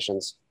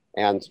organizations.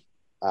 And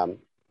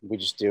we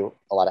just do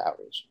a lot of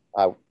outreach.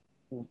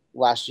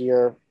 Last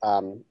year,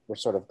 we're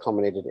sort of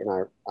culminated in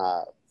our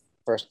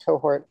first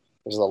cohort,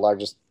 which is the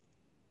largest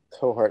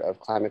cohort of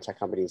climate tech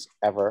companies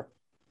ever.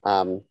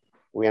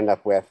 We end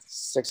up with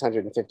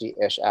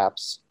 650-ish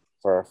apps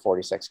for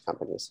 46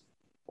 companies.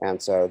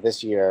 And so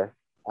this year,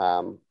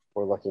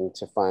 we're looking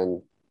to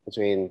fund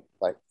between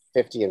like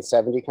 50 and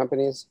 70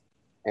 companies,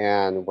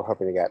 and we're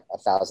hoping to get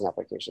 1,000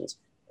 applications.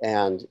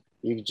 And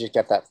you just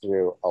get that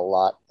through a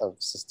lot of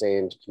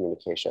sustained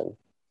communication,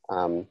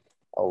 a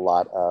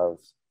lot of,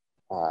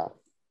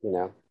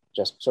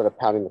 just sort of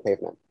pounding the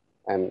pavement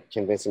and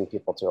convincing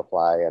people to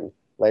apply and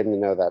letting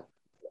them know that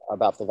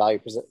about the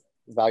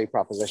value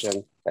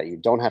proposition, that you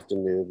don't have to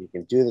move, you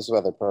can do this with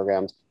other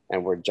programs,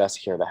 and we're just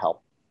here to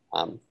help.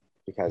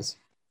 because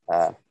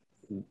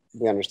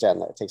we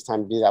understand that it takes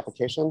time to do the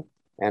application,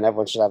 and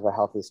everyone should have a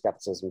healthy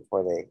skepticism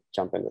before they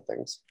jump into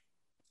things.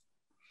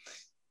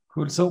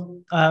 Cool.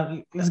 So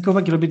let's go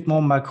back a little bit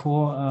more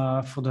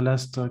macro for the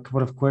last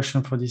couple of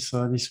questions for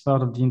this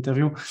part of the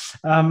interview.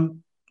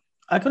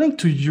 According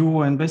to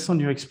you, and based on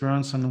your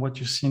experience and what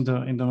you see in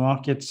the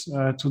markets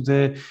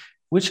today,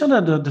 which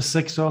are the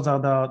sectors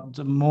that are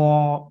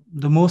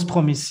the most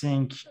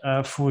promising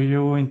for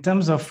you in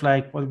terms of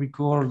like what we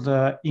call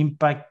the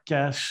impact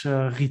cash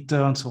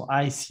returns, or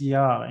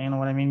ICR? You know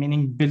what I mean?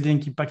 Meaning building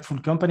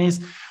impactful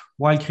companies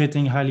while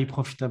creating highly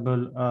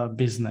profitable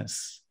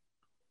business.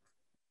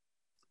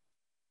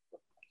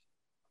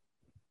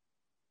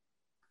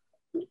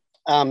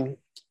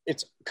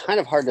 It's kind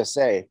of hard to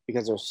say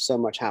because there's so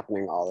much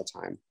happening all the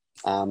time.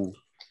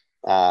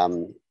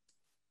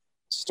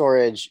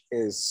 Storage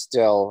is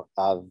still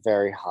a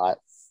very hot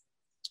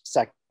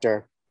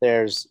sector.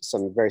 There's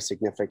some very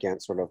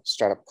significant sort of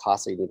startup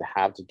costs that you need to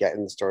have to get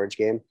in the storage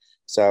game.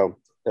 So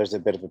there's a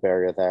bit of a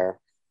barrier there.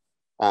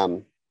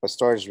 But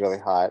storage is really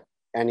hot.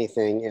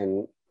 Anything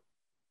in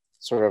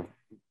sort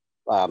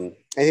of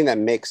anything that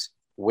makes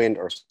wind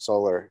or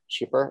solar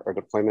cheaper, or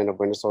deployment of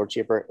wind or solar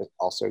cheaper, is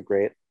also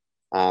great.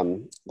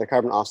 The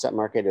carbon offset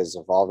market is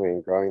evolving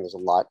and growing. There's a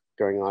lot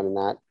going on in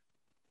that.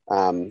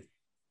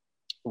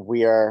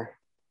 We are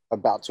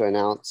about to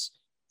announce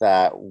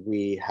that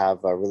we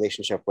have a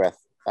relationship with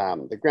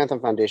the Grantham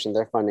Foundation.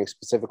 They're funding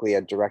specifically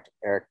a direct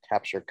air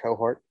capture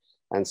cohort.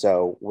 And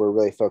so we're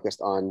really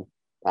focused on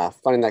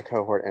funding that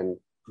cohort and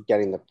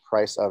getting the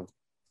price of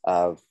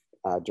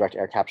direct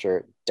air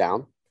capture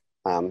down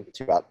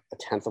to about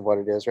 1/10 of what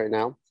it is right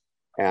now.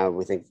 And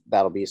we think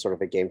that'll be sort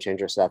of a game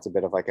changer. So that's a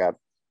bit of like a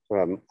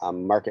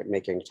market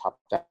making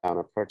top-down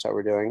approach that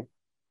we're doing.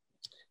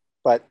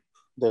 But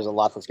there's a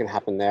lot that's going to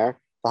happen there.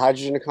 The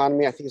hydrogen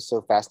economy, I think, is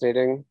so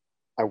fascinating.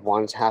 I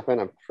want it to happen.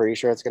 I'm pretty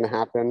sure it's going to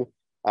happen.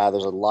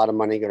 There's a lot of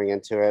money going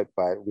into it,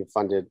 but we've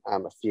funded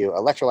a few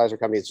electrolyzer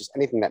companies, just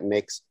anything that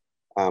makes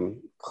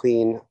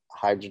clean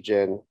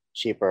hydrogen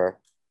cheaper.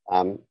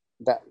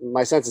 That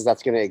my sense is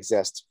that's going to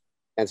exist,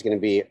 and it's going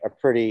to be a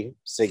pretty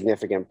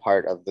significant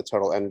part of the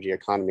total energy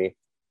economy,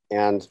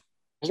 and it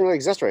doesn't really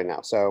exist right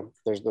now. So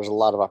there's a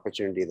lot of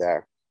opportunity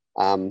there.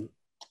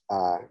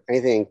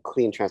 Anything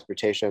clean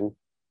transportation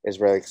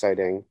is really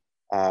exciting.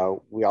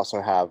 We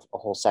also have a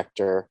whole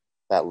sector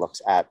that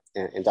looks at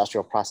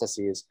industrial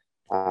processes,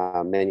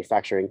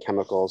 manufacturing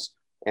chemicals,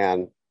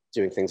 and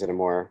doing things in a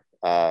more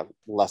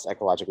less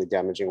ecologically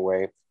damaging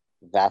way.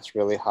 That's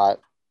really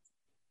hot.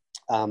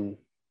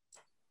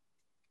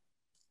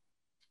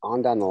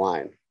 On down the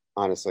line,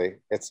 honestly,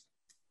 it's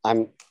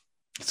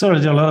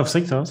already a lot of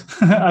sectors.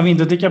 I mean,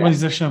 the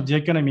decarbonization of the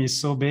economy is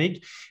so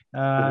big.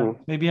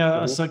 Maybe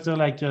a sector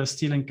like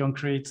steel and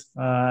concrete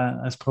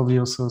is probably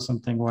also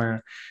something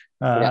where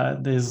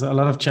there's a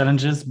lot of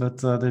challenges, but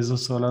there's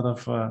also a lot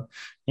of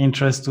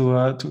interest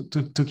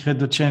to create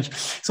the change.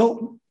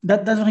 So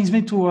that brings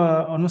me to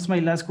almost my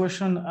last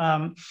question.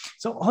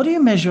 So how do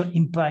you measure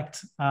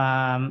impact?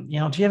 Do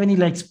you have any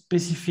like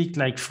specific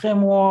like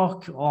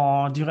framework,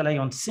 or do you rely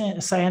on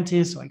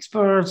scientists or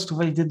experts to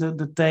validate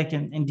the tech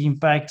and the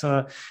impact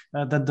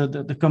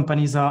that the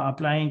companies are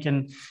applying?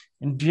 And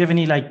do you have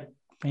any like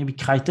maybe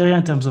criteria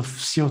in terms of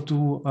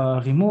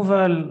CO2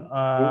 removal,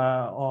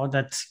 or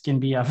that can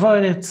be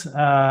avoided?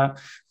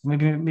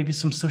 Maybe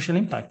some social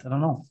impact. I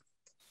don't know.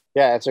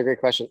 Yeah, it's a great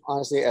question.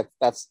 Honestly,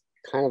 that's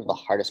kind of the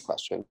hardest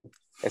question.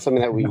 It's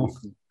something that we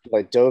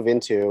dove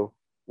into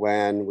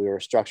when we were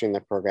structuring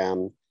the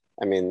program.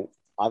 I mean,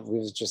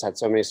 we've just had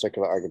so many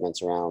circular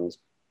arguments around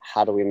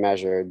how do we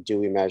measure, do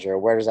we measure,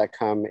 where does that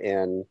come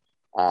in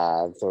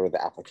sort of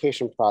the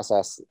application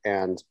process,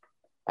 and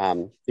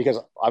because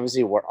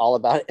obviously we're all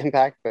about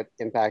impact, but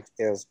impact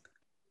is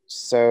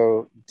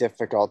so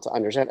difficult to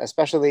understand,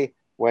 especially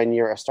when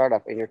you're a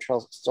startup and you're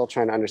still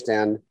trying to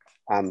understand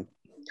kind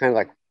of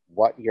like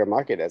what your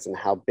market is and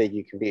how big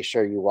you can be.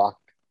 Sure, you walk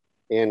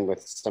in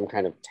with some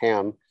kind of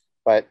TAM,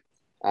 but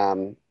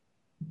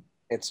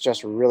it's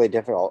just really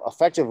difficult.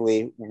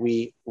 Effectively,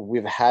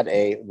 we've had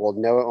we'll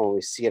know it when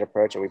we see it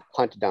approach, and we've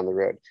punted down the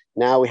road.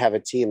 Now we have a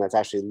team that's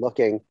actually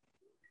looking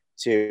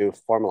to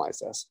formalize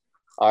this.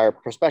 Our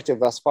perspective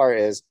thus far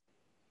is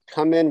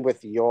come in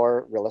with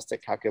your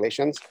realistic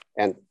calculations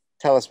and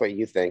tell us what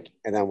you think,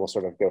 and then we'll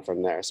sort of go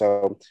from there.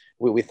 So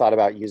we thought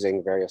about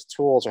using various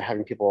tools or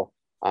having people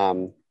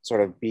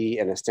sort of be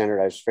in a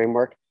standardized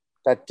framework.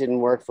 That didn't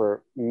work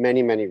for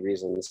many, many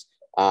reasons.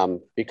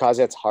 Because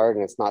it's hard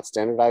and it's not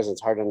standardized,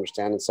 it's hard to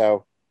understand. And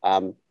so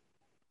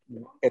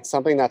it's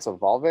something that's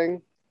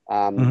evolving.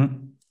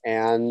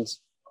 And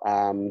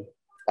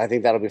I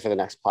think that'll be for the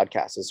next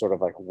podcast, is sort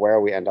of like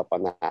where we end up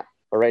on that.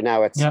 But right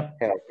now it's,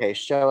 hey,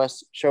 show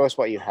us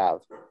what you have,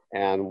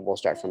 and we'll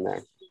start from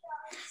there.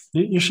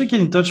 You should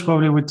get in touch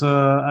probably with,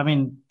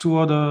 two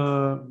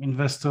other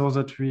investors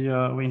that we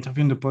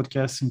interviewed in the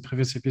podcast in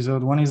previous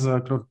episode. One is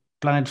called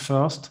Planet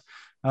First.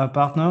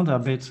 partner. They're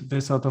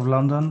based out of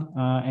London,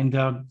 and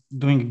they're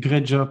doing a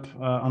great job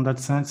on that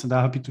sense. And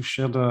they're happy to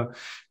share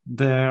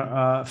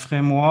their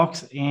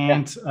frameworks,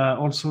 and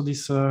also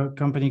this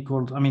company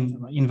called,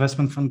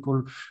 investment fund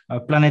called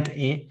Planet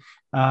A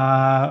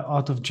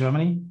out of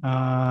Germany.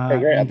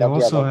 Great. And they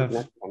also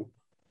have,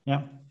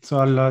 so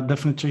I'll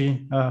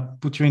definitely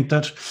put you in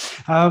touch.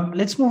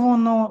 Let's move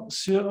on now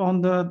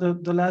on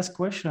the last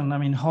question. I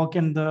mean, how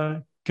can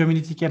the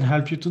community can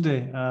help you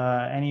today?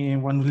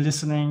 Anyone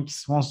listening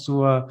wants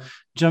to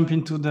jump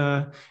into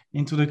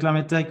the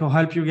climate tech or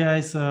help you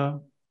guys?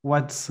 How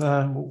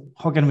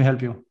can we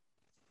help you?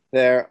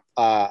 There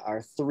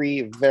are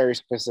three very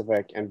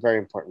specific and very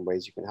important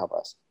ways you can help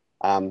us.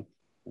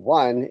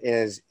 One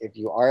is if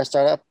you are a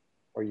startup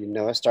or you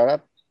know a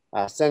startup,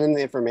 send in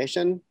the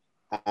information.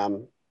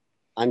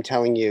 I'm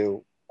telling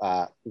you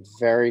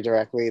very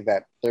directly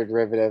that Third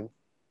Derivative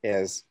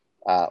is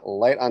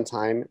light on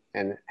time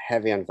and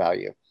heavy on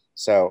value.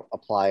 So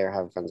apply or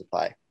have friends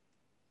apply.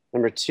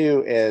 Number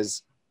two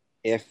is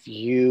if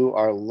you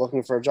are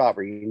looking for a job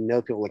or you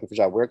know people looking for a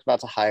job, we're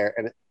about to hire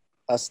an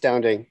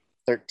astounding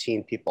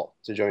 13 people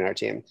to join our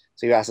team.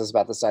 So you asked us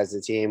about the size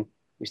of the team.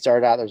 We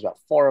started out, there's about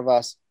 4 of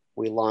us.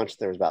 We launched,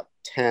 there was about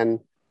 10.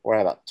 We're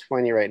at about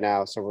 20 right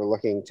now. So we're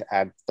looking to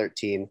add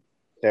 13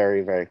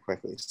 very, very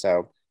quickly.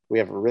 So we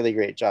have really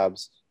great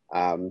jobs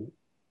coming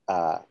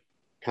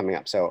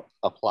up. So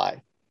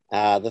apply.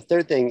 The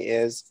third thing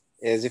is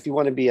if you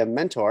want to be a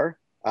mentor,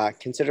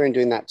 considering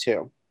doing that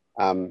too.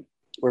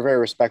 We're very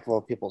respectful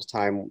of people's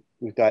time.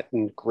 We've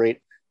gotten great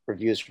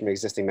reviews from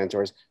existing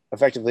mentors.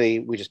 Effectively,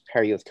 we just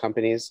pair you with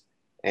companies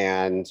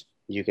and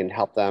you can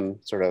help them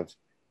sort of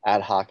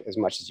ad hoc as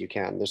much as you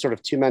can. There's sort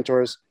of 2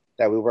 mentors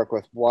that we work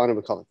with. One,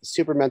 we call it the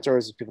super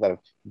mentors, people that have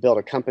built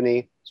a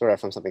company sort of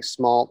from something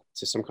small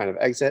to some kind of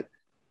exit.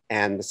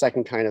 And the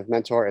second kind of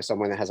mentor is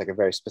someone that has like a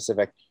very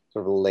specific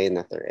sort of lane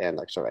that they're in,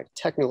 like sort of like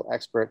technical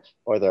expert,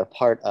 or they're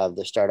part of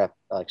the startup,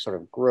 like sort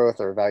of growth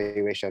or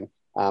evaluation.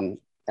 And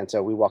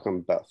so we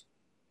welcome both.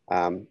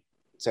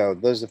 So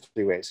those are the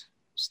 3 ways: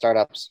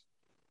 startups,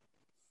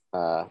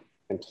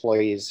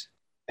 employees,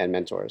 and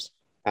mentors.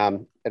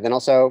 And then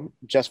also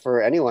just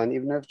for anyone,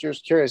 even if you're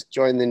just curious,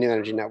 join the New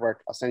Energy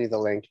Network. I'll send you the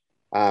link,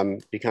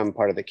 become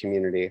part of the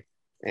community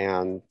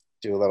and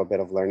do a little bit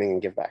of learning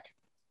and give back.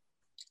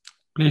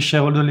 Please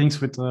share all the links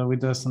with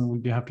us, and we'll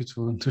be happy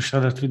to share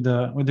that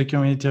with the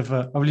community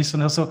of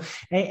listeners. So,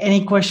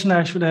 any question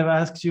I should have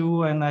asked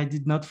you and I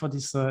did not for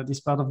this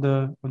part of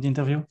the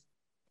interview?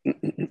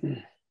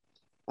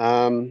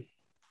 I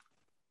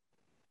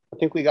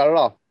think we got it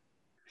all.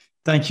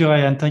 Thank you,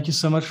 Ryan. Thank you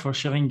so much for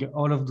sharing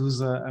all of those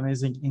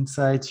amazing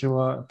insights,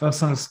 your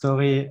personal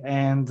story,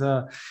 and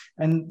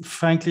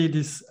frankly,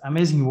 this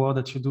amazing work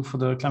that you do for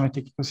the climate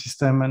tech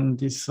ecosystem, and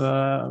this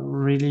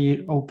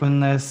really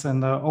openness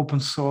and open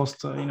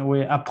sourced, in a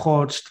way,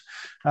 approach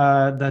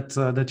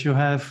that you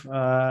have.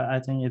 I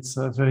think it's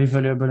very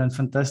valuable and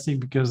fantastic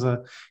because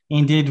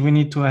indeed we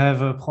need to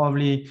have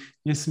probably,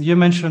 you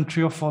mentioned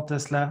 3 or 4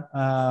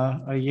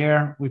 Tesla a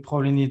year. We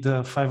probably need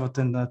 5 or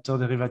 10 Third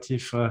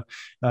Derivative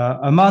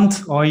a month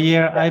or a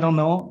year. I don't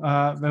know,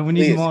 but we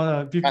need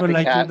more people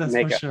like you. That's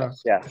for sure.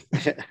 Yeah.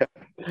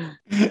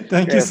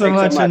 Thank you so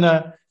much.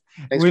 And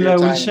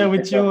we'll share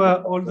with you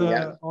all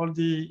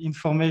the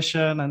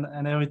information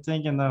and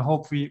everything, and I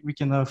hope we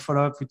can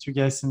follow up with you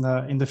guys in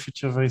the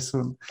future very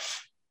soon.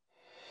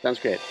 Sounds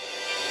great.